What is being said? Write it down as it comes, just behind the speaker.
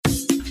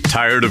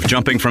Tired of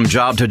jumping from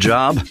job to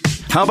job?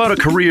 How about a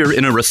career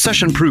in a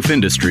recession-proof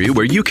industry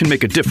where you can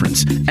make a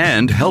difference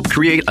and help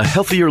create a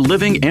healthier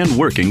living and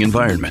working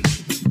environment?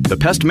 The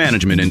pest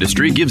management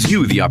industry gives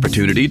you the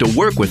opportunity to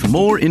work with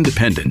more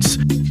independence.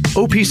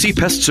 OPC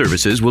Pest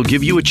Services will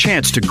give you a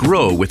chance to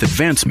grow with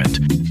advancement.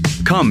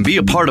 Come be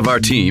a part of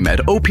our team at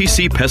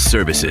OPC Pest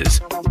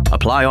Services.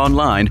 Apply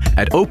online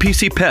at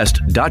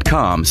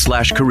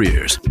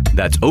opcpest.com/careers.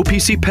 That's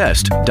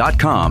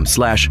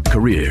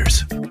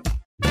opcpest.com/careers.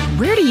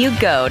 Where do you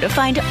go to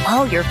find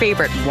all your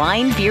favorite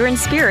wine, beer, and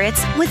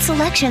spirits with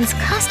selections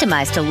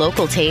customized to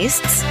local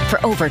tastes?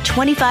 For over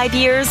 25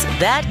 years,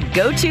 that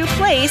go-to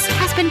place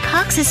has been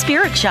Cox's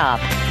Spirit Shop.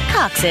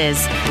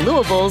 Cox's,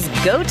 Louisville's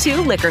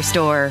go-to liquor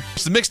store.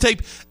 It's the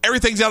mixtape.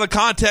 Everything's out of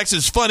context.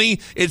 It's funny.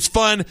 It's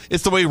fun.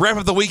 It's the way we wrap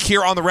up the week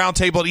here on the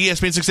Roundtable at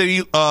ESPN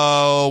 680,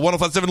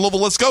 105.7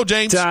 Louisville. Let's go,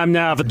 James. Time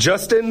now for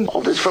Justin.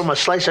 All this from a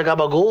slice of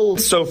gabagool.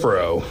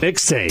 Sofro.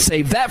 Mixtape.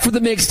 Save that for the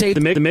mixtape.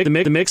 The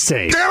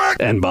mixtape. Damn it!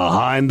 And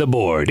behind the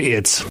board,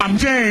 it's... I'm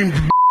James.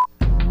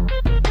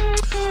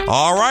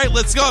 All right,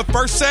 let's go.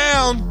 First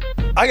sound.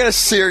 I got a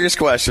serious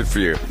question for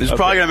you. This is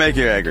probably going to make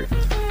you angry.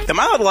 Am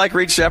I allowed to like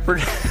Reed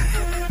Shepherd?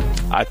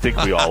 I think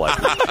we all like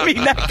Reed. I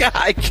mean, that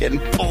guy can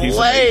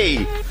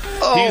play.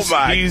 Oh,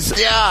 my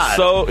God.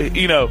 So,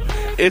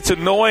 it's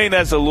annoying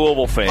as a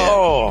Louisville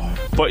fan,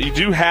 but you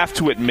do have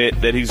to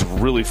admit that he's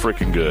really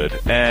freaking good.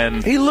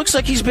 And he looks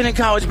like he's been in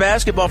college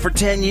basketball for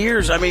 10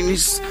 years. I mean,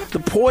 he's the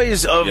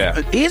poise of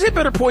he has a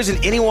better poise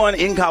than anyone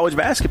in college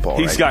basketball.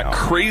 He's got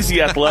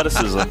crazy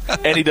athleticism,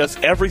 and he does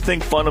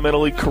everything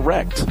fundamentally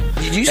correct.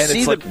 Did you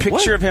see the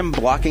picture of him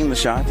blocking the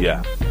shot?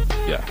 Yeah.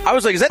 I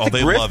was like, is that the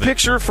Griff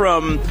picture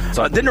from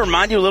didn't it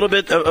remind you a little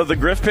bit of the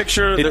Griff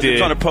picture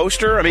that's on a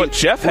poster? I mean, but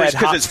Jeff had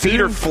because his feet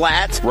are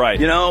flat. Right.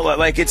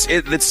 Like it's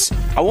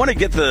I want to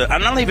get the I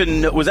don't even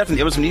know, it was from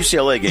the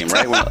UCLA game,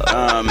 right?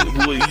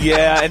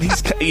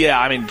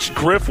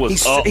 Griff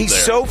was he's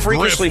so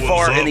freakishly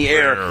far in the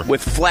air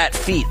with flat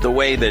feet, the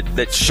way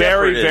that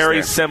Shepherd is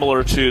very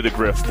similar to the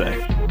Griff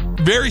thing.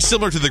 Very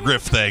similar to the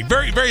Griff thing.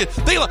 Very, very.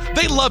 They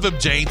love him,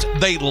 James.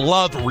 They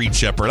love Reed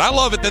Shepherd. I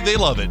love it that they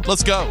love it.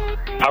 Let's go.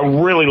 I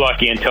really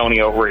like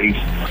Antonio Reeves.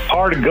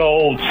 Heart of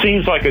gold.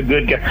 Seems like a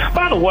good guy.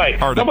 By the way,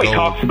 nobody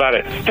talks about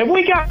it. Have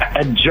we got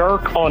a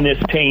jerk on this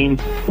team?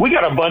 We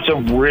got a bunch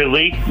of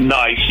really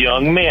nice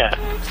young men.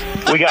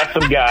 We got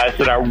some guys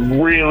that I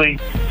really,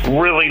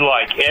 really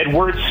like.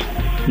 Edwards,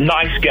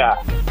 nice guy.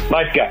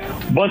 Nice guy.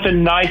 Bunch of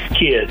nice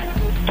kids.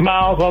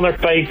 Smiles on their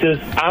faces.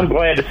 I'm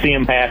glad to see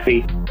them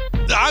happy.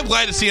 I'm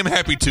glad to see him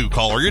happy too,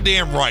 caller. You're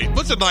damn right.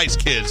 Bunch of nice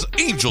kids.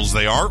 Angels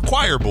they are.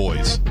 Choir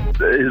boys.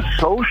 Is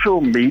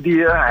social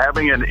media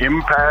having an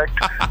impact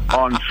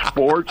on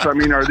sports? I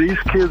mean, are these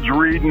kids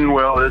reading,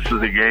 well, this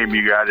is a game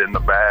you got in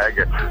the bag.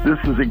 This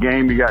is a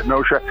game you got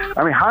no shot.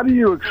 I mean, how do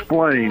you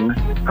explain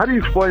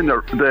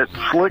that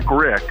Slick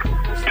Rick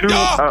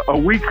a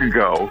week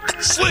ago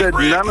said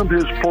none of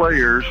his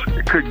players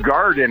could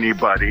guard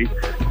anybody,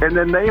 and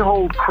then they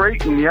hold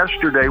Creighton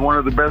yesterday, one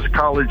of the best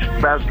college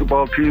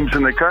basketball teams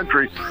in the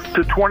country,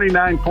 to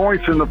 29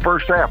 points in the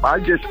first half?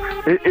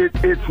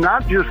 It's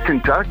not just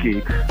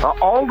Kentucky.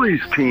 All these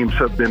teams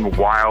have been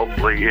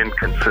wildly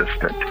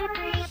inconsistent.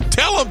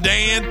 Tell them,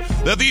 Dan,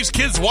 that these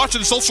kids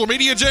watching social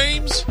media,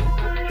 James.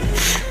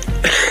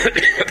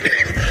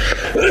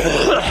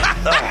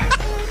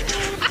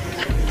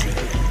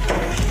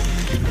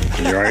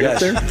 You all right up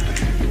there?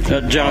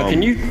 John,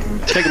 can you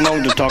take a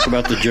moment to talk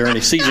about the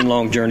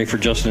season-long journey for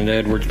Justin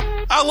Edwards?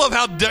 I love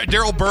how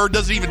Daryl Bird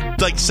doesn't even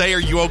say, "Are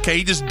you okay?"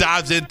 He just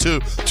dives into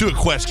a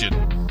question.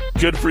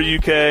 Good for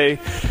UK.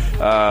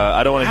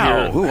 I don't want to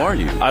hear. Who are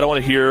you? I don't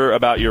want to hear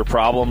about your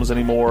problems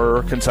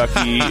anymore,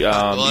 Kentucky.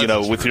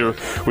 With your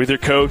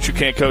coach who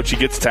can't coach, he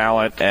gets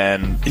talent,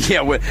 and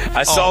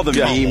I saw the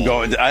meme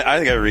going. I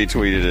think I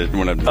retweeted it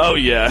when I. Oh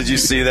yeah, did you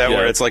see that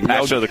where it's like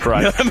Passion of the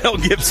Christ? Mel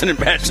Gibson and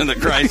Passion of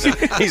the Christ.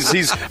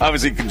 he's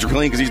obviously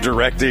clean because he's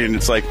directing, and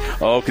it's like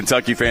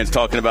Kentucky fans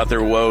talking about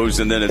their woes,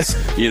 and then it's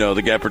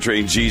the guy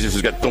portraying Jesus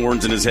who's got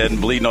thorns in his head and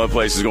bleeding all the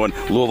places, going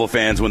Louisville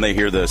fans when they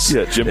hear this.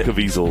 Yeah, Jim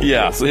Caviezel.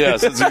 Yes,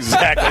 that's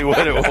exactly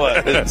what it was.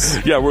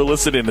 Yeah, we're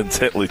listening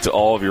intently to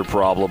all of your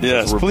problems.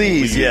 Yes,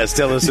 please. Yes,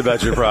 tell us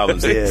about your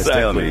problems. Yes,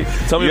 exactly.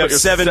 Tell me about your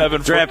seven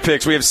draft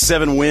picks. We have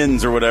 7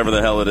 wins or whatever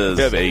the hell it is.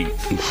 We have 8.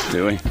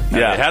 Do we?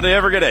 Yeah. How do they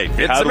ever get 8?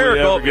 It's a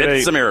miracle.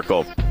 It's a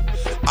miracle.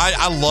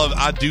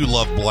 I do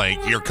love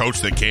Blank. Your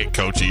coach that can't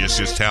coach you. It's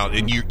just talent,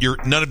 and you're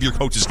none of your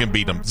coaches can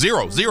beat him.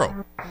 0.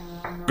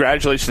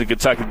 Congratulations to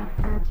Kentucky.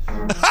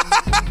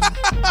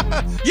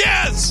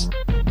 Yes.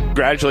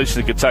 Congratulations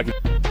to Kentucky.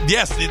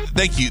 Yes,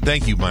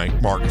 thank you,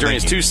 Mark. During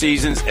his 2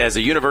 seasons as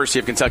a University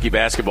of Kentucky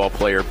basketball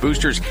player,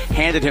 boosters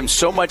handed him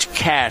so much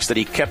cash that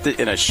he kept it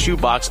in a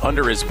shoebox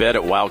under his bed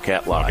at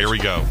Wildcat Lodge. Here we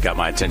go. Got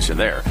my attention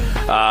there.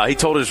 He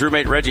told his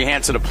roommate Reggie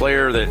Hansen, a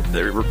player that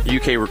the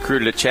UK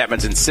recruited at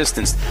Chapman's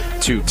insistence,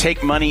 to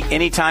take money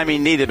anytime he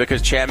needed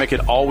because Chapman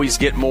could always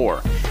get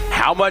more.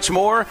 How much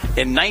more?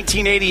 In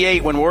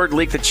 1988, when word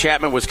leaked that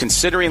Chapman was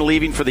considering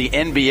leaving for the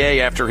NBA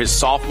after his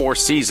sophomore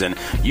season,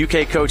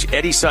 UK coach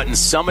Eddie Sutton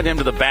summoned him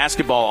to the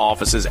basketball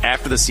offices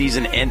after the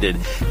season ended.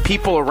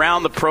 People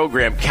around the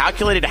program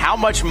calculated how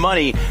much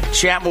money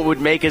Chapman would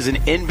make as an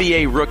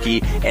NBA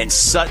rookie, and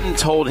Sutton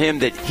told him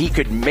that he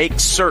could make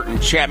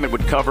certain Chapman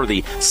would cover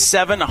the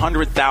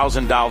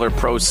 $700,000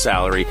 pro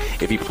salary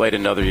if he played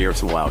another year with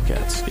the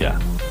Wildcats. Yeah.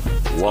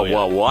 What?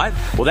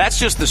 Well, that's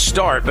just the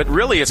start, but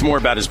really it's more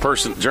about his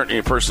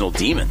personal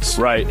demons.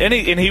 Right.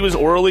 And he was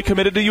orally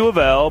committed to U of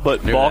L,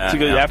 but balked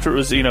after it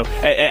was,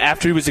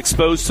 after he was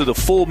exposed to the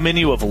full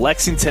menu of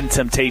Lexington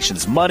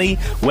temptations: money,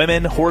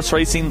 women, horse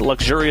racing,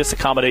 luxurious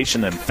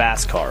accommodation, and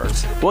fast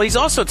cars. Well, he's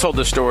also told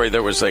the story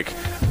there was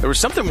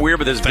something weird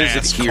with his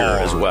visit here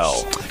as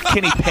well.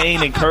 Kenny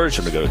Payne encouraged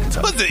him to go to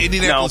Kentucky.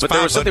 No, but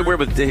there was something weird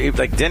with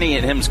Denny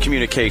and him's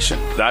communication,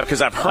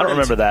 because I've heard I don't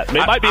remember that.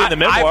 It might be in the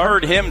memoir. I've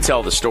heard him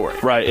tell the story.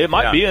 Right. It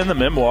might be in the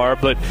memoir,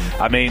 but,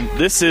 I mean,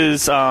 this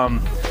is,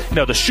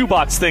 the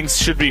shoebox things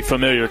should be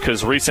familiar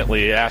because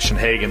recently Ashton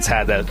Hagen's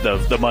had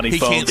the money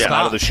phone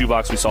out of the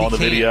shoebox we saw in the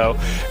video.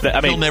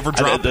 He'll never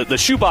drop the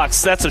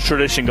shoebox, that's a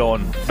tradition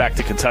going back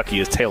to Kentucky,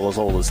 is tale as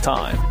old as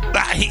time.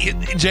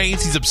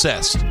 James, he's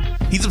obsessed.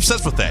 He's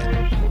obsessed with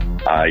that.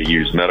 I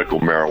use medical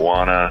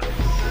marijuana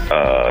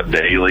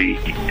daily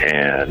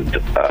and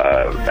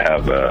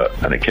have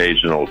an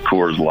occasional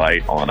Coors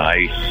Light on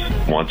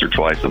ice once or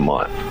twice a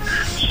month.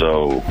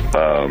 So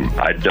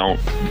I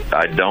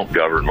don't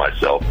govern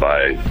myself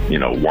by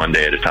one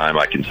day at a time.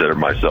 I consider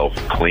myself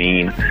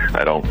clean.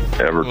 I don't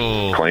ever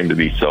claim to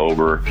be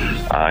sober.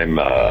 I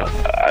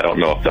don't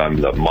know if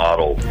I'm the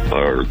model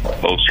or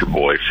poster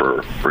boy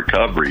for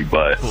recovery,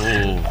 but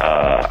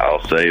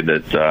I'll say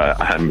that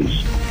I'm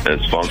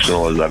as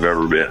functional as I've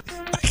ever been.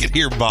 I can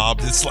hear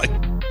Bob. It's like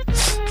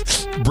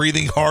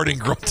breathing hard and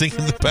grunting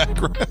in the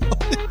background.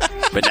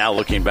 But now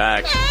looking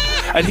back,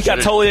 and he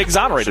got totally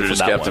exonerated from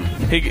that one.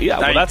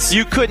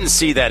 You couldn't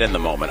see that in the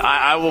moment.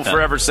 I will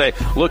forever say,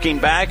 looking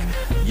back,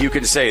 you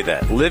can say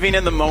that. Living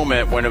in the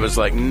moment when it was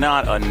like,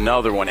 not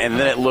another one, and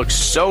then it looked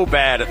so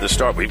bad at the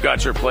start. We've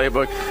got your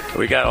playbook.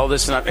 We got all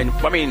this. And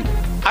I mean,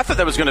 I thought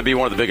that was going to be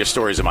one of the biggest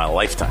stories of my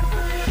lifetime.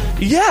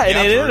 Yeah,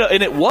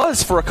 and it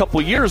was for a couple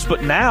of years,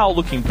 but now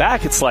looking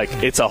back, it's like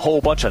it's a whole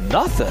bunch of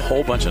nothing.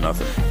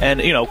 And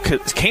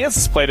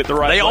Kansas played it the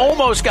right way. They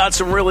almost got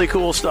some really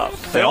cool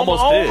stuff. They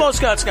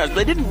almost got some guys.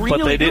 They didn't really.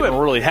 But they didn't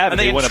really have it. And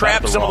they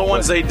entrapped some of the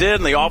ones they did,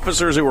 and the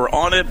officers who were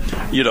on it,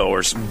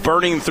 are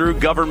burning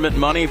through government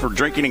money for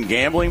drinking and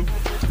gambling.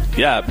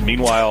 Yeah,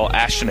 meanwhile,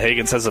 Ashton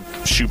Hagens has a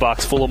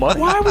shoebox full of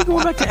money. Why are we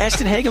going back to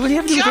Ashton Hagen? What do you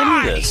have to do with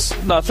any of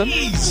this? Nothing.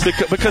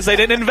 Because they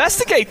didn't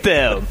investigate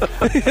them.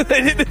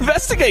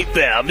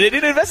 They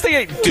didn't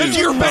investigate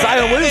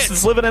Zion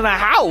Williamson's living in a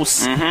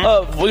house,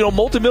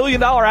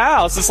 multi-million-dollar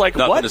house. It's like,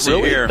 nothing what? To see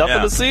really? here.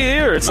 Nothing to see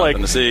here. It's nothing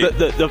like, to see.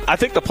 I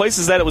think the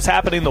places that it was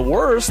happening the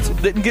worst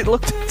didn't get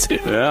looked into.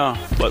 Yeah.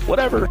 But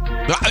whatever.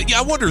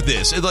 I wonder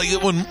this. Like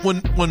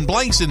when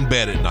Blank's in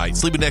bed at night,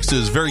 sleeping next to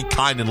his very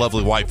kind and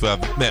lovely wife who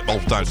I've met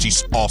multiple times.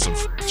 She's awesome,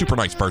 super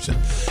nice person,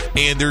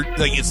 and they're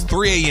like, it's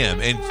 3 a.m.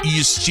 and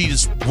she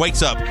just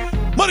wakes up,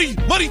 money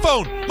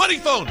phone.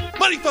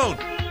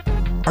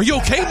 Are you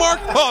okay, Mark?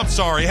 Oh, I'm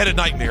sorry, I had a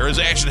nightmare. It was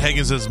Ashton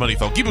Hagen says money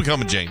phone. Keep it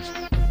coming, James.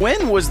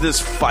 When was this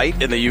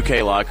fight in the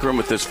UK locker room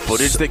with this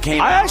footage that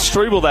came out? I asked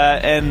Strebel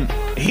that, and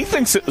he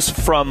thinks it was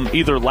from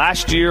either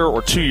last year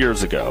or 2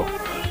 years ago,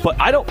 but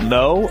I don't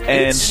know.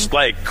 And it's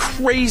like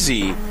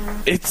crazy.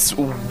 It's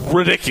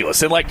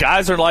ridiculous, and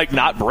guys are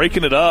not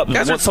breaking it up.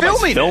 Guys are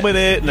filming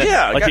it, and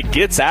it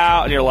gets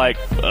out, and you're like,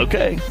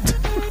 okay.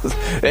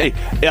 Hey,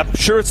 I'm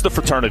sure it's the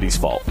fraternity's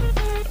fault.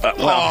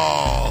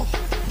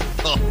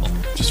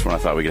 Just when I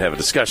thought we could have a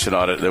discussion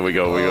on it, then we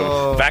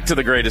go back to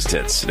the greatest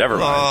hits. Never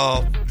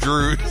mind.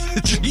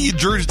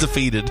 Drew's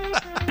defeated.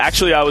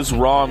 Actually, I was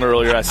wrong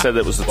earlier. I said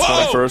that was the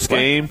 21st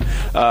game.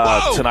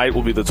 Tonight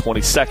will be the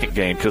 22nd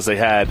game because they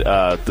had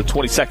the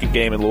 22nd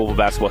game in Louisville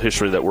basketball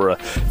history that were a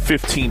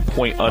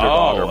 15-point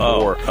underdog or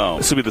more.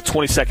 This will be the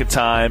 22nd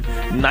time.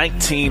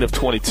 19 of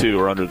 22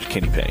 are under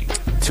Kenny Payne.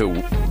 To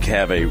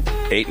have a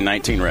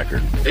 8-19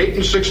 record.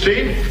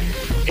 8-16?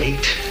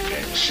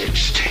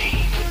 8-16.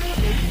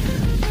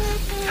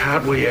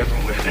 How'd we ever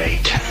win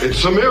 8?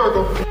 It's a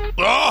miracle.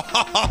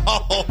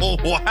 Oh,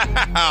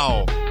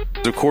 wow.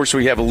 Of course,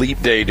 we have a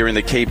leap day during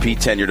the KP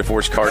tenure to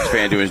force Cards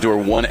fan to endure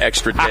one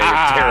extra day of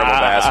terrible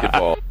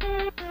basketball.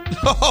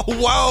 Oh,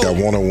 wow. I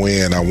want to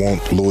win. I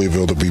want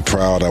Louisville to be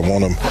proud. I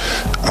want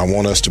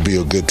us to be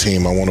a good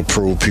team. I want to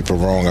prove people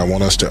wrong. I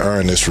want us to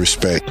earn this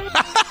respect.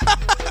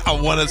 I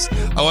want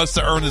us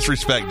to earn this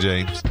respect,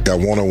 James. I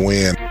want to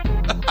win.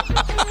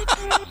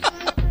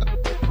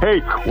 Hey,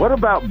 what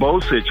about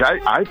Bosich?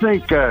 I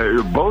think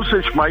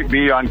Bosich might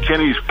be on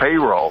Kenny's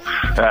payroll.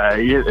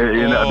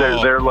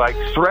 They're like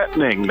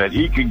threatening that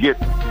he could get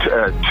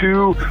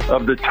 2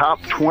 of the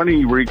top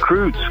 20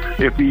 recruits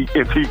if he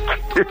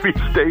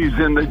stays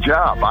in the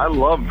job. I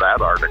love that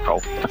article.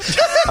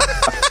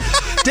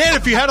 Dan,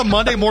 if you had a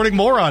Monday Morning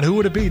Moron, who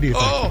would it be, do you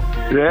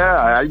think?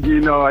 Yeah,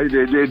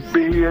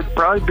 it'd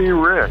probably be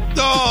Rick.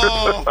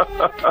 Oh.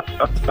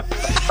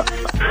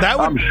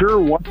 I'm sure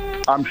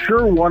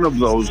one of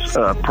those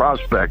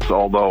prospects,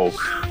 although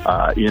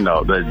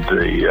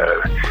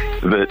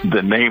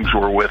the names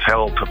were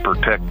withheld to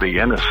protect the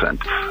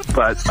innocent,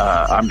 but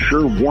I'm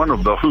sure one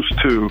of those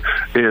two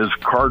is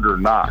Carter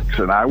Knox,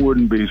 and I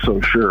wouldn't be so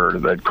sure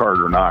that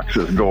Carter Knox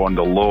is going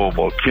to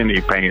Louisville,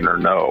 Kenny Payne or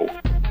no.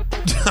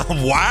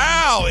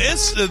 Wow,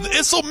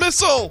 it's a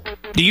missile.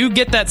 Do you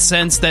get that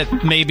sense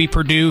that maybe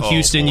Purdue,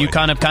 Houston, you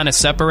kind of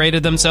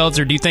separated themselves,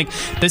 or do you think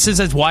this is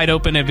as wide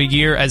open of a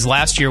year as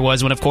last year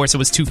was, when of course it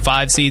was 2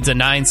 5 seeds, a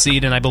 9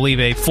 seed, and I believe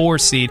a 4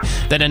 seed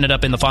that ended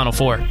up in the Final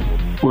Four?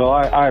 Well,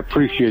 I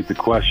appreciate the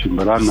question,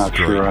 but I'm not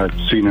sure I've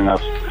seen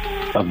enough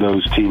of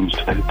those teams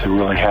to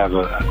really have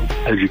an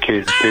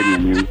educated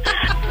opinion.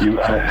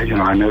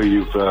 I know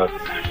you've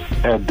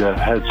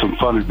had some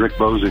fun at Rick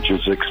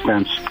Bozich's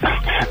expense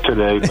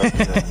today, but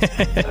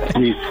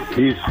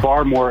he's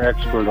far more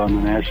expert on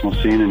the national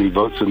scene, and he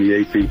votes in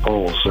the AP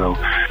poll. So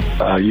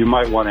you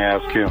might want to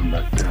ask him.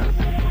 But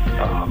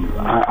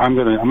I'm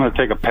gonna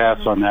take a pass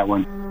on that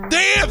one.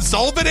 Damn,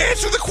 Sullivan,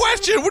 answer the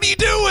question. What are you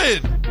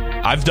doing?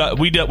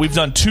 We've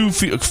done 2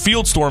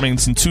 field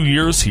stormings in 2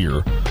 years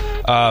here.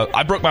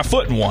 I broke my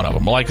foot in one of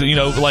them. I'm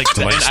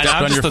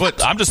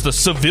just a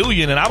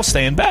civilian, and I was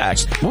staying back.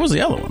 What was the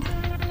other one?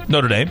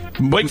 Notre Dame.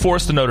 Wake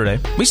Forest to Notre Dame.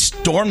 We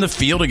stormed the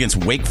field against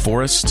Wake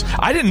Forest.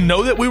 I didn't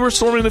know that we were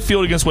storming the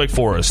field against Wake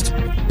Forest,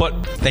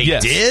 but they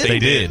did. They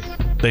did.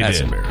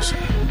 That's embarrassing.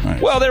 Right.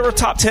 Well, they were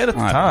top 10 at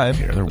the time.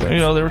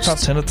 They were top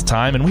 10 at the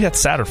time, and we had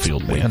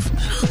Satterfield, man.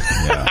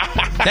 Yeah.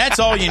 That's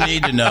all you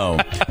need to know.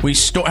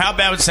 How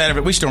bad was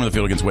Satterfield? We stormed the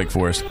field against Wake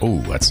Forest. Oh,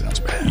 that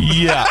sounds bad.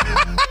 Yeah.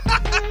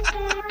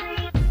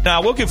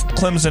 Now, we'll give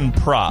Clemson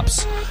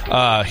props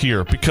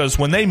here, because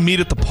when they meet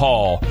at the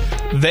Paul,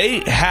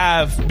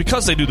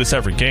 because they do this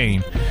every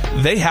game,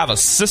 they have a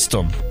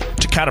system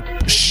to kind of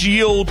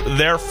shield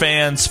their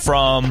fans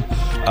from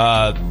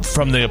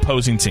the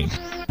opposing team.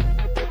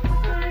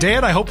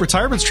 Dan, I hope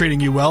retirement's treating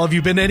you well. Have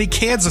you been to any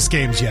Kansas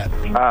games yet?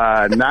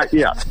 Not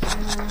yet.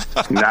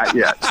 Not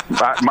yet.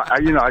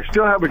 I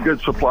still have a good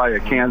supply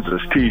of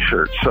Kansas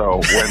T-shirts. So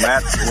when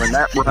that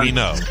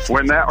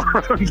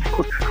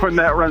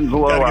runs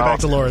low,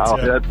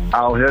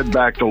 I'll head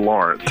back to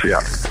Lawrence.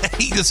 Yeah.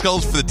 He just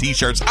goes for the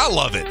T-shirts. I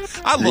love it.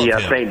 I love him.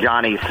 St.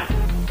 Johnny's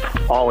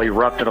all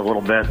erupted a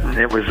little bit.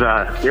 It was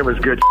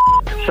good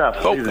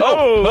stuff. We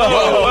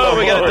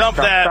got to dump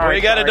that.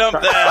 We got to dump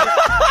that.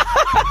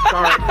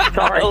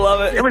 Sorry. I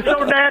love it. It was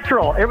so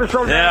natural. I'm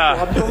so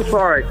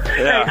sorry.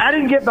 Yeah. Hey, I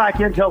didn't get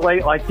back in till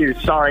late like you.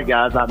 Sorry,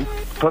 guys.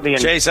 Put me in.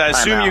 Chase, I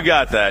assume you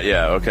got that.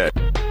 Yeah, okay.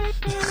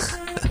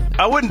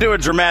 I wouldn't do a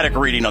dramatic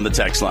reading on the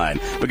text line,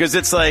 because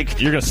it's like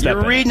you're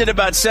reading it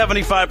about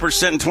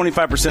 75% and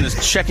 25%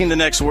 is checking the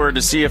next word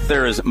to see if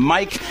there is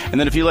Mike, and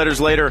then a few letters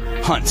later,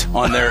 Hunt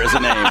on there as a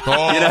name.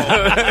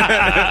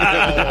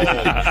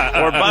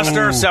 Or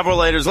Buster, several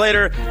letters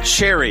later,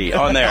 Cherry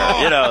on there.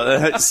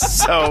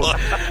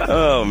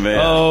 Oh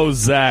man. Oh,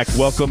 Zach,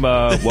 welcome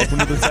to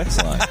the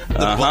text line.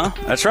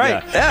 That's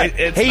right.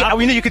 Yeah.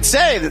 You could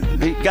say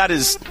that he got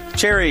his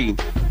cherry.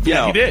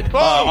 He did.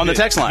 On the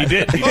text line. He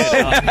did.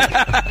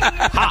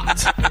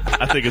 Hot,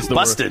 I think it's the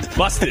Busted. word.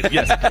 Busted,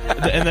 yes.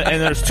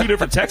 And there's 2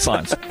 different text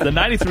lines. The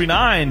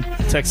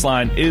 93.9 text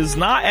line is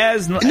not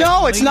as...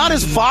 No, it's not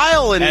as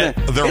vile.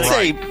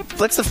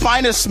 It's the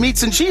finest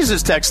meats and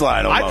cheeses text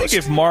line, almost. I think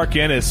if Mark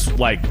Ennis,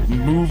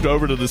 moved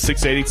over to the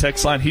 680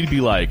 text line, he'd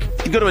be like...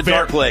 He'd go to a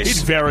dark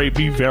place. He'd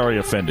be very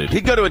offended.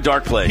 He'd go to a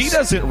dark place. He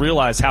doesn't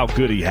realize how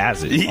good he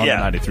has it on the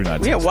 93.9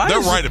 text. Yeah, why They're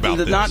is right about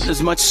this. Not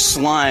as much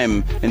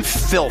slime and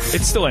filth.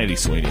 It's still Andy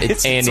Sweeney.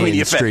 It's Andy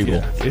and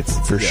Strebel. It's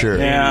for sure.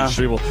 Yeah. Andy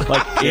Strebel.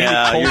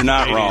 You're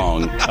not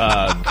wrong.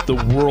 The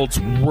world's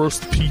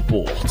worst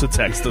people to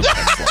text the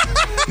text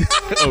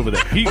line over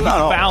there. He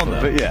found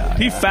them.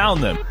 He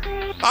found them.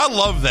 I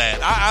love that.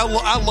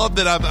 I love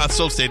that I'm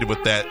associated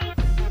with that.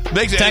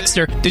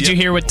 Texter, did you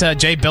hear what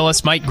Jay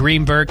Billis, Mike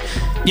Greenberg?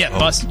 Yeah,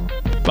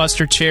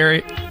 Buster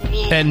Cherry.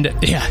 And,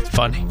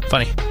 funny.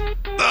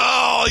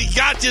 Oh, he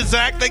got you,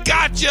 Zach. They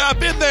got you. I've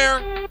been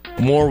there.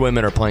 More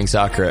women are playing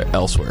soccer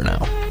elsewhere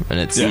now, and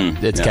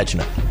it's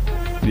catching up.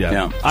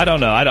 Yeah. I don't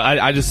know.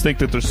 I just think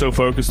that they're so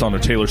focused on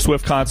their Taylor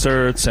Swift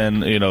concerts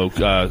and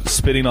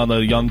spitting on the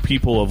young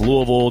people of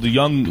Louisville, the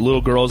young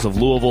little girls of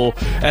Louisville,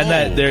 and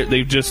that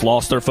they've just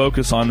lost their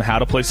focus on how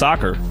to play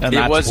soccer. And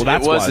it was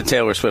the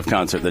Taylor Swift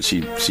concert that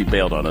she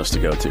bailed on us to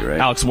go to, right?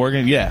 Alex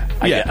Morgan,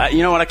 yeah.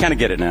 You know what? I kind of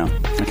get it now.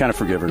 I kind of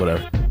forgive her.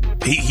 Whatever.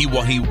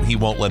 He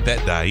won't let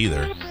that die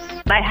either.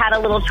 I had a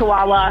little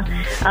chihuahua,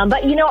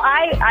 but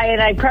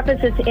I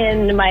preface this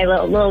in my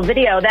little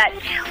video that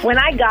when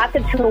I got the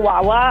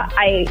chihuahua,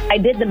 I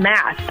did the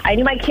math. I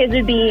knew my kids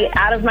would be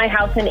out of my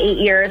house in 8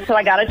 years, so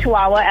I got a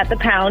chihuahua at the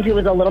pound who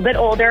was a little bit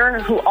older,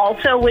 who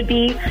also would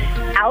be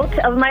out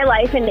of my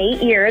life in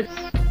 8 years.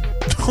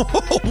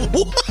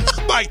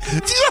 Mike,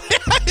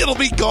 it'll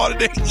be gone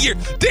in 8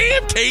 years.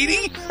 Damn,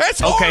 Katie,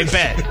 that's okay. harsh.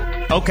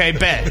 Bet. Okay,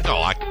 bet.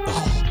 I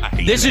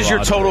This is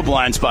your total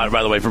blind spot,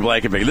 by the way, for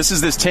Blankenberg. This is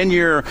this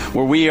 10-year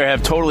where we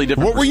have totally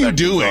different. What were you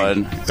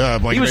doing?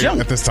 He was young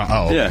at this time.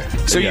 Oh, yeah.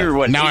 So you're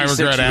what? Now I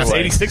regret asking.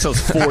 86. I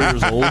was 4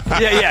 years old.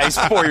 Yeah, he's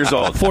 4 years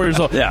old. 4 years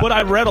old. Yeah. But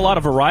I read a lot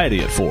of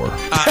Variety at 4.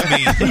 I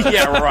mean,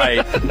 yeah, right.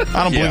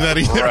 I don't believe that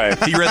either.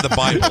 Right. He read the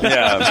Bible.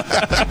 Yeah.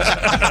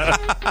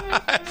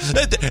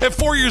 At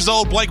 4 years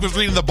old, Blake was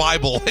reading the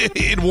Bible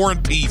in War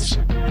and Peace.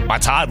 My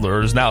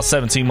toddler is now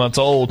 17 months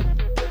old.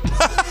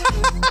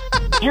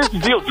 Here's the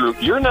deal, Drew.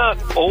 You're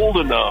not old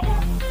enough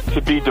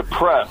to be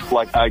depressed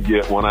like I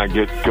get when I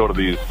go to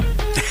these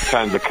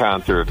kinds of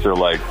concerts, or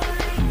like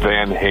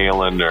Van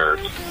Halen or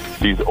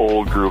these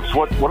old groups.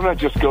 What did I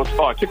just go to?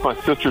 Oh, I took my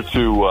sister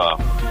to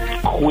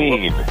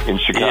Queen in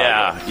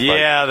Chicago.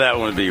 Yeah, that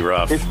would be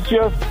rough. It's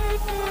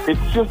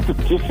just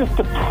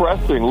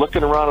depressing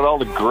looking around at all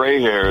the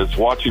gray hairs,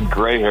 watching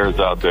gray hairs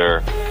out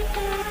there.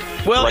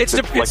 Well, it's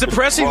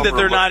depressing that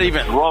they're not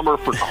even. The drummer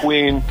for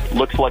Queen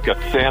looks like a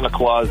Santa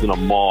Claus in a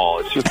mall.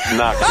 It's just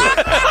not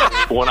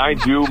good. When I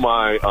do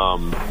my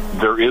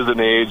there is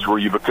an age where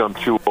you become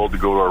too old to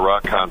go to a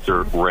rock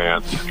concert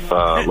rant,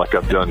 like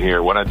I've done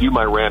here. When I do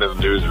my rant in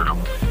the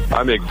newsroom,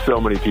 I make so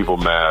many people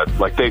mad.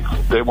 Like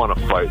they want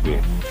to fight me,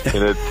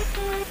 and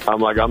I'm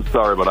like, I'm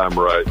sorry, but I'm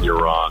right and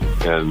you're wrong,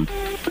 and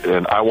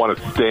I want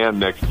to stand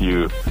next to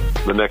you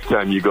the next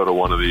time you go to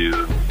one of these.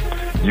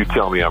 You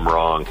tell me I'm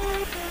wrong.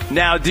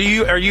 Now,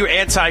 are you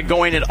anti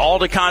going at all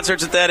to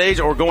concerts at that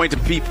age, or going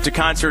to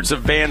concerts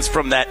of bands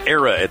from that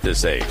era at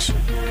this age?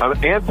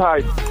 I'm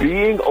anti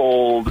being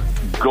old,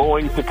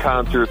 going to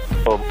concerts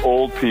of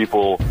old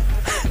people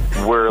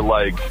where,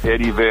 like,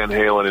 Eddie Van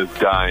Halen is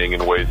dying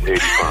and weighs 80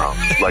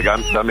 pounds. Like,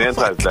 I'm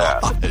anti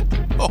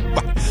that. Oh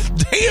my.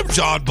 Damn,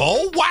 John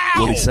Bull. Wow.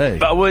 What did he say?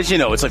 But, well, it's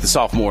like the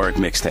sophomore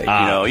mixtape.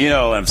 You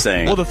know what I'm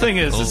saying. Well, the thing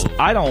is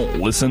I don't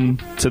listen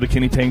to the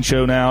Kenny Tang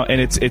show now,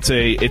 and it's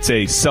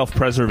a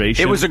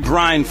self-preservation. It was a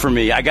grind for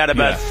me. I got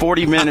about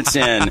 40 minutes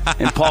in,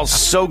 and Paul's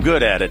so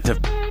good at it.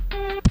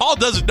 Paul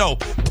doesn't know.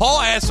 Paul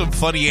asks some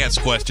funny-ass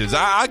questions.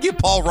 I give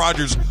Paul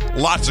Rogers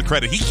lots of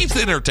credit. He keeps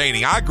it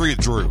entertaining. I agree with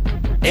Drew.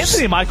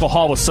 Anthony Michael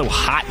Hall was so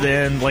hot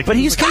then, but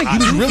he was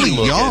really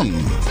young.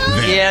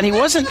 Yeah, and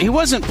he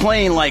wasn't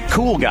playing like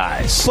cool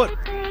guys. But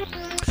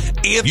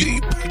Anthony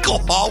Michael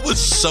Hall was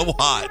so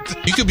hot.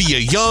 You could be a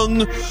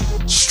young,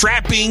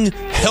 strapping,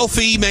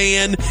 healthy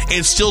man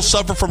and still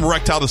suffer from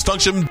erectile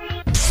dysfunction.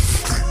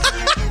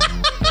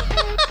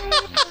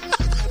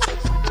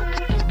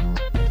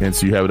 And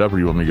so you have it up, or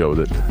you want me to go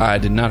with it? I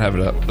did not have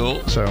it up.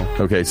 Oh. So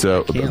okay,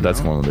 so that's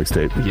going on the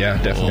mixtape.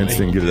 Yeah, definitely.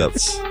 Instant, get it up.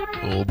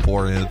 Oh,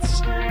 poor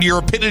Ents. Your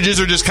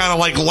appendages are just kind of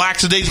like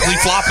lackadaisically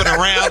flopping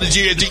around. And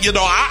you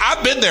know,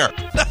 I've been there.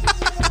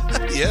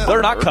 Yeah,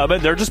 they're not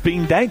coming. They're just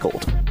being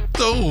dangled.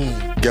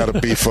 Oh. Gotta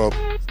beef up.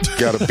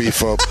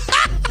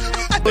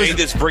 They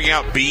just bring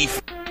out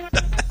beef.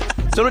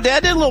 So the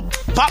dad did a little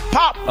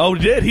pop. Oh,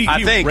 did he?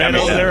 I think ran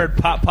over there and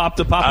pop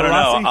the paparazzi. I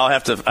don't know. I'll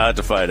have to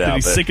find out. Did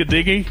he sink a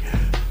dinghy?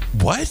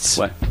 What?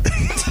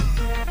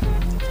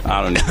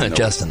 I don't know.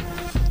 Justin.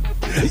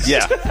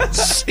 Yeah.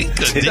 Sink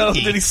a dinghy. No,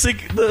 did he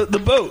sink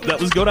the boat that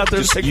was going out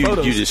there to take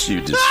photos?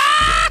 You just.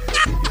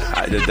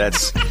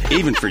 That's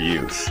even for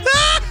you.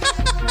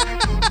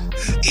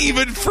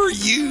 Even for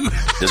you.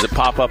 Does it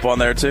pop up on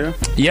there too?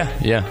 Yeah.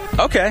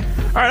 Okay.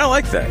 All right. I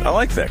like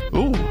that.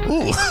 Ooh.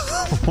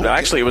 No,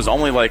 actually, it was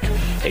only like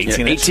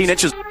 18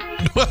 inches.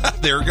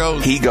 There it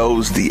goes. He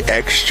goes the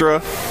extra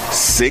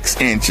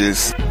 6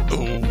 inches.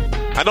 Ooh.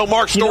 I know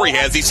Mark's story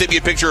has. He sent me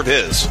a picture of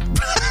his.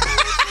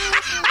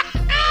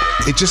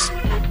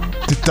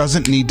 It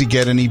doesn't need to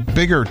get any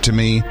bigger to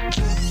me.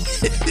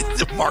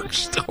 Mark's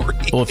story.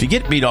 Well, if you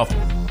get beat off.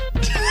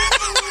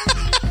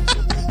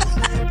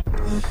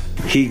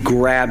 He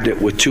grabbed it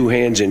with 2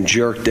 hands and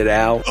jerked it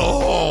out.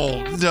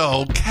 Oh,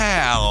 no,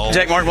 Cal.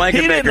 Jack Mark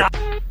Blankenbaker.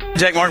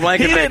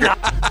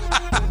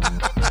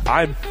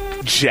 I'm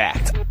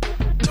jacked.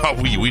 Oh,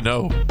 we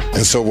know.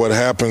 And so what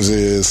happens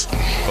is,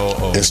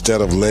 instead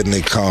of letting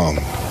it come,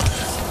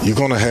 you're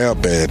going to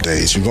have bad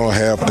days. You're going to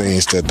have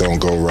things that don't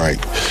go right.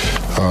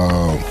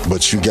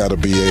 But you got to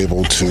be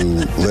able to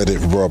let it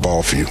rub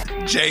off you.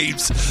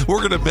 James,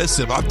 we're going to miss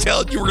him. I'm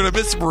telling you, we're going to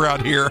miss him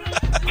around here.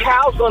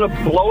 Cal's going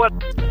to blow it.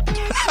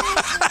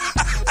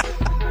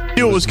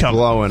 It was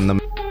blowing them.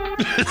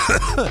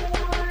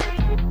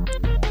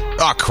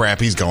 Oh, crap.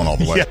 He's going all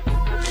the way. Yeah.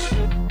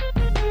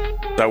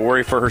 I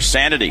worry for her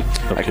sanity.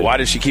 Okay. Like, why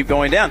does she keep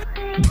going down?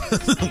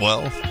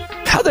 Well,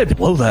 how'd they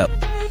blow that?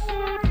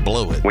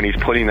 Blow it. When he's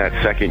putting that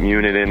second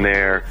unit in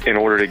there in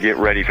order to get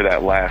ready for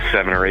that last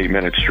 7 or 8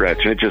 minute stretch.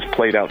 And it just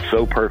played out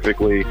so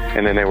perfectly,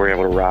 and then they were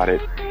able to ride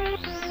it.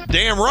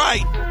 Damn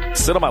right.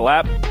 Sit on my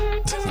lap.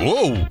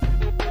 Whoa.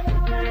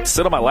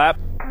 Sit on my lap.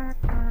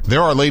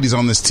 There are ladies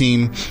on this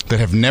team that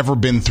have never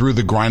been through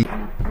the grind.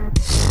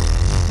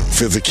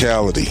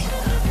 Physicality,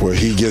 where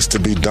he gets to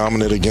be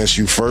dominant against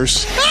you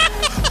first,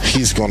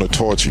 he's going to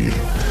torture you.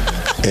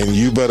 And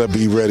you better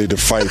be ready to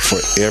fight for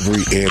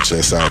every inch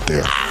that's out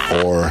there,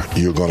 or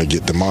you're going to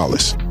get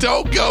demolished.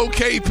 Don't go,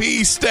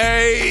 KP.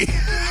 Stay.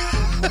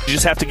 You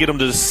just have to get him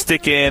to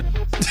stick in.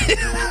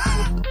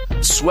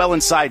 Swell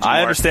inside you, I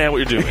Mark. understand what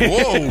you're doing.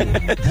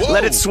 Whoa.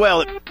 Let it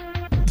swell.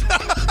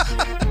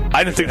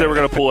 I didn't think they were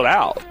going to pull it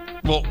out.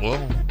 Whoa.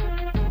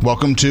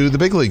 Welcome to the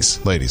big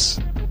leagues, ladies.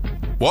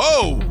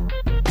 Whoa.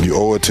 You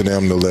owe it to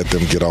them to let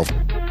them get off.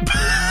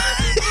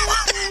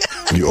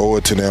 You owe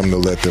it to them to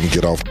let them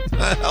get off.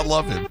 I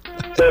love him.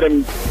 Let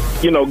him,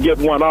 get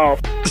one off.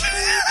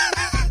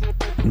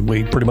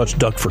 We pretty much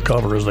ducked for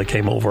cover as they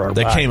came over our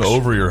backs. They came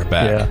over your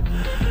back. Yeah.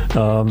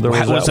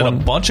 Was it a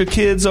bunch of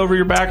kids over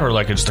your back or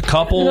like just a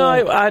couple? No,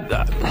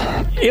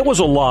 it was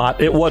a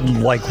lot. It wasn't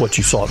like what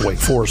you saw at Wake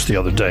Forest the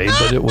other day,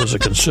 but it was a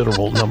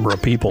considerable number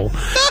of people.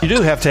 You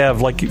do have to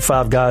have like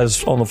 5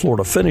 guys on the floor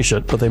to finish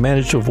it, but they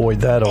managed to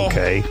avoid that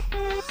okay.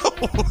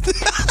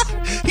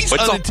 He's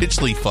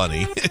unintentionally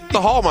funny.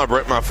 The hall,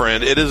 my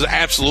friend. It is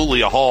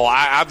absolutely a hall.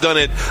 I've done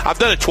it. I've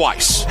done it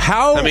twice.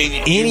 How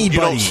anybody you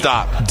don't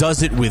stop.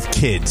 does it with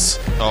kids?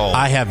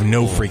 I have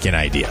no freaking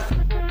idea.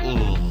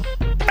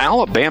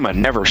 Alabama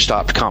never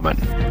stopped coming.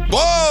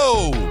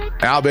 Whoa!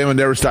 Alabama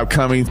never stopped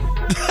coming.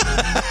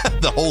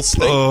 The whole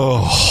state.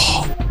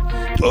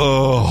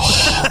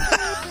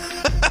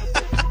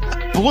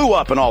 Blew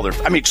up in all their.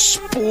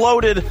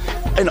 Exploded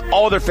in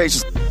all their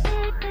faces.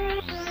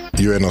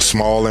 You're in a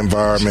small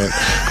environment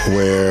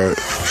where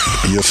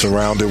you're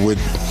surrounded with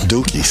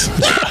dookies,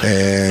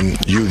 and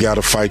you got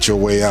to fight your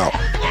way out.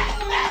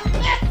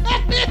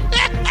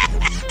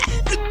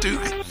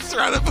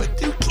 Surrounded with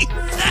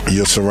dookies.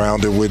 You're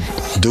surrounded with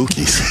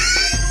dookies.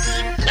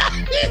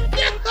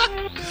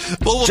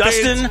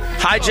 Justin,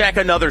 hijack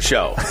another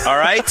show. All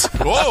right.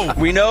 Whoa.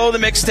 We know the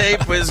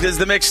mixtape is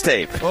the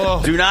mixtape.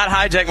 Oh. Do not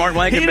hijack Mark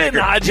Blankenbaker. He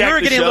didn't hijack You're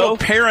the getting show. a little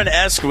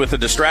parent-esque with the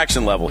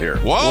distraction level here.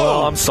 Whoa.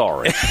 Well, I'm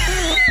sorry.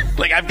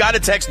 I've got to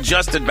text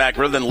Justin back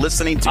rather than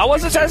listening to. I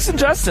wasn't texting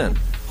Justin.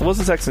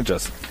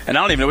 And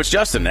I don't even know which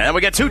Justin. And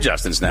we got 2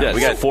 Justins now. Yeah,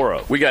 we got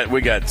 4-0.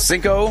 We got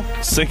Cinco.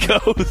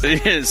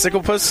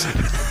 Sinklepus.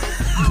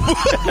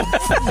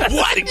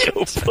 What?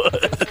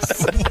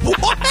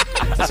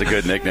 That's a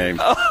good nickname.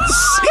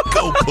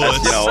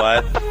 Sinklepus. You know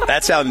what?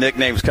 That's how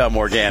nicknames come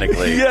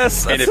organically.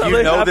 Yes. And if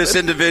you know this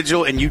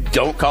individual and you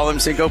don't call him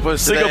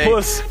Sinklepus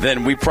today,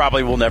 then we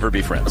probably will never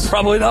be friends.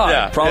 Probably not.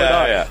 Yeah, Probably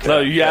not. yeah. No,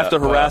 you have to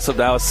harass him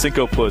now.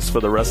 Sinkopus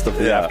for the rest of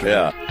the afternoon.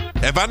 Yeah.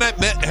 Have I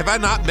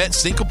not met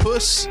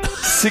Sinklepus?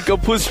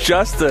 Sinkopus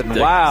Justin.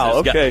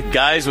 Wow. There's Okay.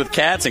 Guys with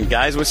cats and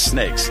guys with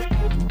snakes.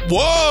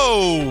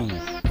 Whoa.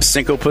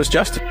 Sinkopus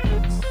Justin.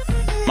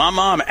 My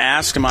mom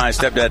asked my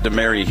stepdad to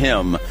marry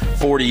him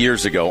 40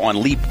 years ago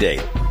on Leap Day.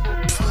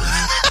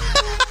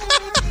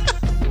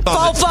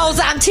 Fofos,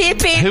 I'm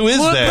tipping. Who is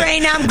Wood that?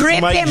 grain, I'm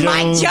gripping.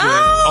 Mike Jones.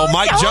 Oh,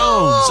 Mike Jones.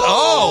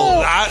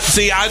 Oh,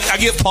 I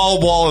get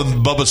Paul Wall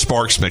and Bubba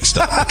Sparks mixed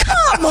up.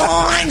 Come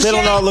on, They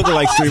don't all look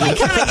like streamers.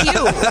 kind of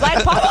cute.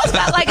 Like Paul's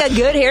got like a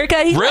good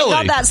haircut. He's Really?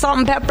 got that salt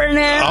and pepper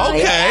now. Okay.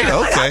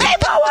 Hey,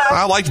 Paul.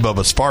 I liked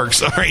Bubba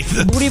Sparks. All right.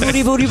 Booty.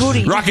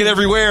 Rocking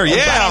everywhere.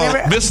 Yeah.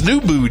 Everywhere. Miss New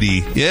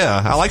Booty.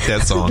 Yeah. I like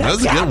that song. That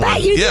was a good I one.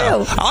 bet you Yeah.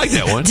 do. I like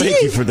that one.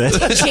 Thank you for that.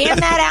 Jam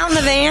that out in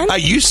the van. I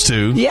used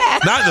to. Yeah.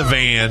 Not in the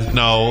van.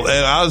 No.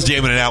 I was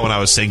jamming it out when I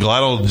was single. I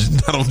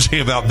don't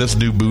jam out Miss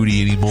New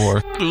Booty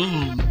anymore.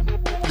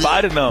 If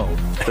I'd have known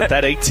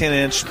that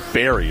 8-10-inch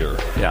barrier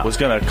was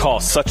going to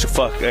cause such a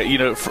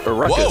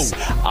ruckus,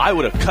 I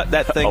would have cut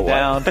that thing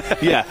down.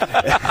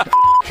 Yeah.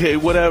 Okay,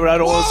 whatever. I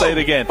don't want to say it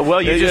again. Well,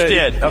 you just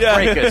did.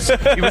 Fracas.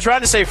 You were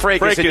trying to say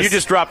fracas, and you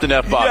just dropped an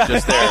F-bomb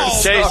just there.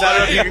 Chase, I don't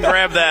know if you can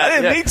grab that.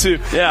 I didn't need to.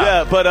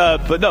 Yeah.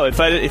 But no, if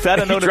I'd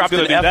have known it was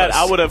going to do that,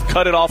 I would have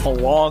cut it off a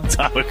long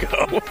time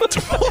ago.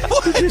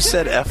 You just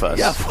said F-us.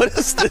 Yeah, what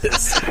is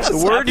this? The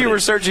word you were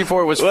searching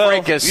for was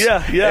fracas.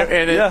 Yeah.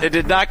 And it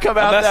did not come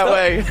out that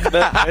way.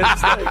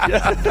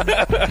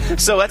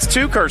 So that's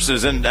 2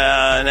 curses in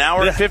an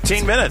hour and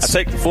 15 minutes.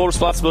 I take full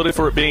responsibility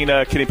for it being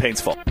Kenny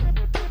Payne's fault.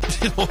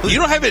 You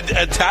don't have an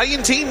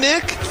Italian team,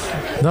 Nick?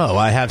 No,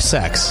 I have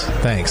sex.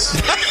 Thanks.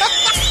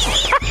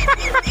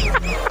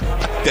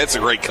 That's a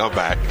great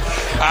comeback.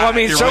 Well, I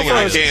mean,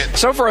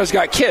 Sofaro's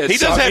got kids. He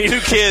does have 2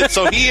 kids,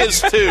 so he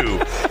is 2.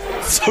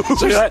 So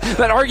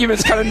that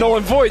argument's kind of null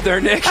and void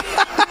there, Nick.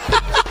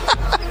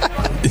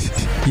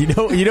 You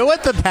know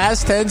what the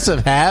past tense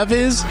of have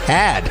is?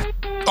 Had.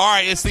 All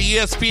right, it's the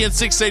ESPN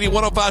 680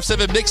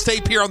 1057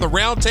 mixtape here on the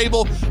round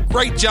table.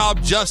 Great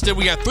job, Justin.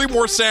 We got 3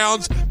 more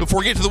sounds before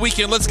we get to the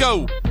weekend. Let's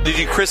go. Did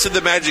you christen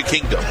the Magic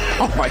Kingdom?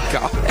 Oh my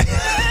God.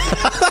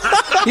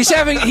 He's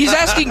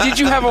asking, did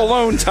you have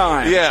alone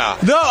time? Yeah.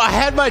 No, I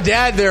had my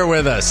dad there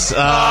with us.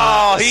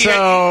 He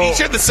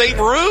shared the same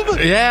room?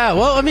 Yeah,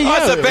 well, I mean,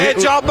 that's a bad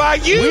job by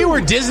you. We were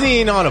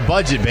Disneying on a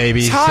budget,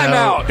 baby. Time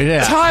out.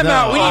 Yeah, Time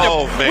out.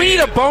 man. We need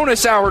a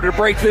bonus hour to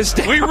break this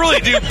down. We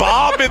really do.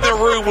 Bob in the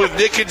room with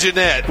Nick and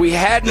Jeanette. We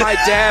had my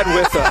dad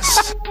with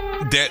us.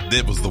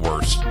 That was the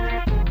worst.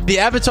 The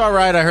Avatar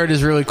ride I heard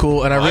is really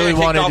cool, and I really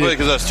wanted to Oh,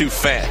 because I was too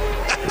fat.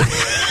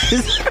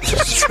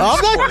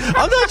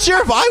 I'm not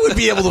sure if I would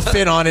be able to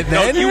fit on it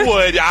then. No, you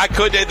would. I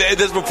could. This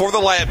was before the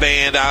lap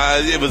band.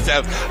 I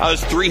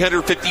was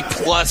 350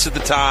 plus at the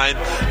time.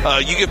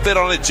 You could fit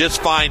on it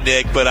just fine,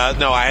 Nick. But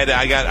no,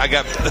 I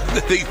got.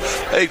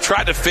 They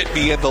tried to fit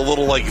me in the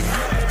little like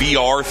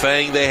VR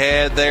thing they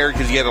had there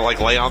because you had to like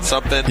lay on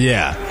something.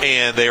 Yeah.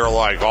 And they were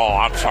like, "Oh,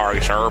 I'm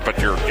sorry, sir, but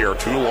you're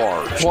too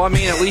large." Well, I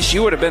mean, at least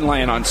you would have been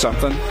laying on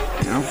something.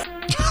 You know?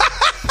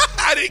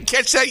 I didn't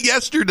catch that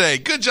yesterday.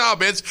 Good job,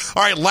 Vince.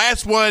 All right,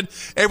 last one.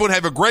 Everyone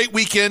have a great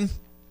weekend.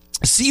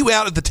 See you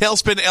out at the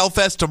Tailspin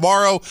L-Fest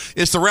tomorrow.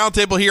 It's the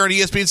Roundtable here on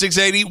ESPN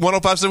 680,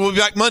 105.7. We'll be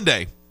back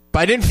Monday. But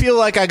I didn't feel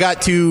like I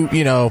got too,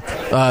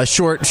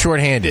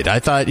 short-handed. I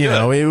thought,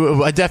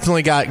 I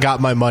definitely got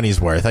my money's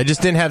worth. I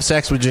just didn't have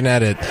sex with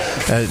Jeanette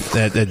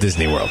at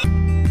Disney World.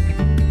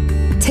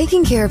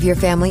 Taking care of your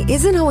family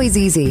isn't always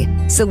easy,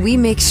 so we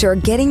make sure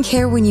getting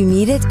care when you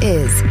need it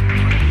is.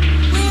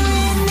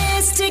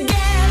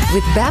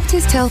 With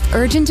Baptist Health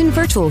Urgent and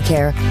Virtual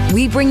Care,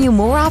 we bring you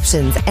more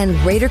options and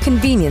greater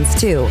convenience,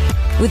 too.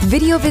 With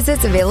video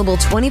visits available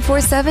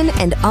 24/7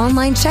 and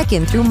online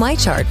check-in through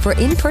MyChart for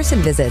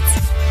in-person visits.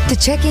 To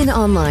check in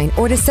online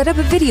or to set up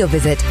a video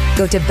visit,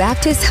 go to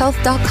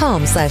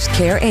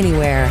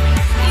baptisthealth.com/careanywhere.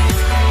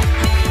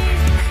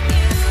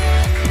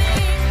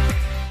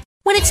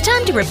 When it's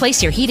time to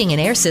replace your heating and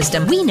air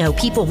system, we know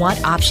people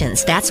want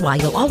options. That's why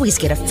you'll always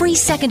get a free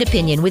second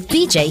opinion with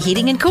BJ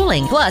Heating and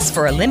Cooling. Plus,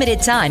 for a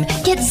limited time,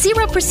 get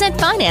 0%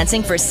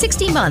 financing for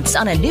 60 months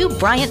on a new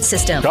Bryant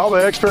system. Call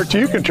the experts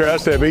you can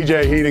trust at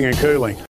BJ Heating and Cooling.